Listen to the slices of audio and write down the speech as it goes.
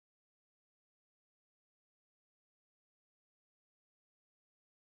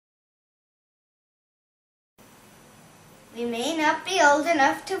We may not be old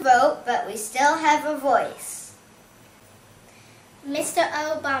enough to vote, but we still have a voice. Mr.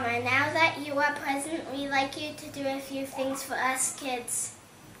 Obama, now that you are president, we'd like you to do a few things for us kids.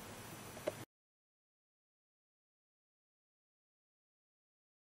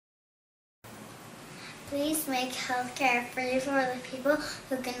 Please make healthcare free for the people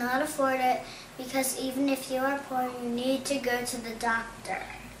who cannot afford it, because even if you are poor, you need to go to the doctor.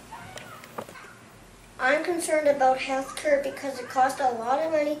 I'm concerned about healthcare because it costs a lot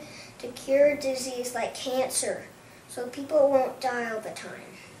of money to cure a disease like cancer, so people won't die all the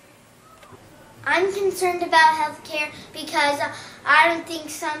time. I'm concerned about healthcare because I don't think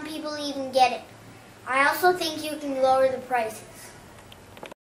some people even get it. I also think you can lower the prices.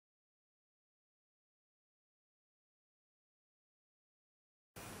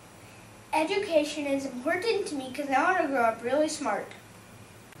 Education is important to me because I want to grow up really smart.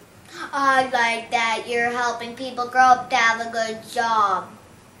 I like that you're helping people grow up to have a good job.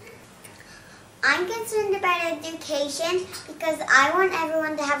 I'm concerned about education because I want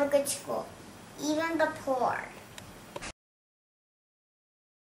everyone to have a good school, even the poor.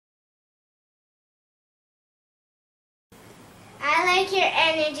 I like your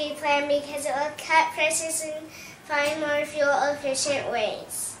energy plan because it will cut prices and find more fuel-efficient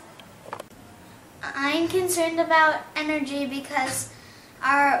ways. I'm concerned about energy because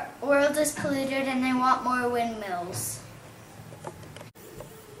our world is polluted and I want more windmills.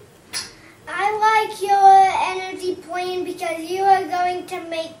 I like your energy plan because you are going to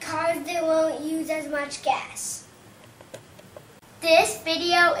make cars that won't use as much gas. This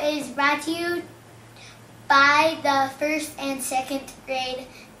video is brought to you by the 1st and 2nd grade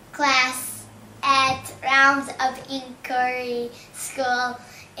class at Rounds of Inquiry School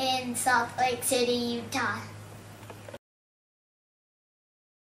in Salt Lake City, Utah.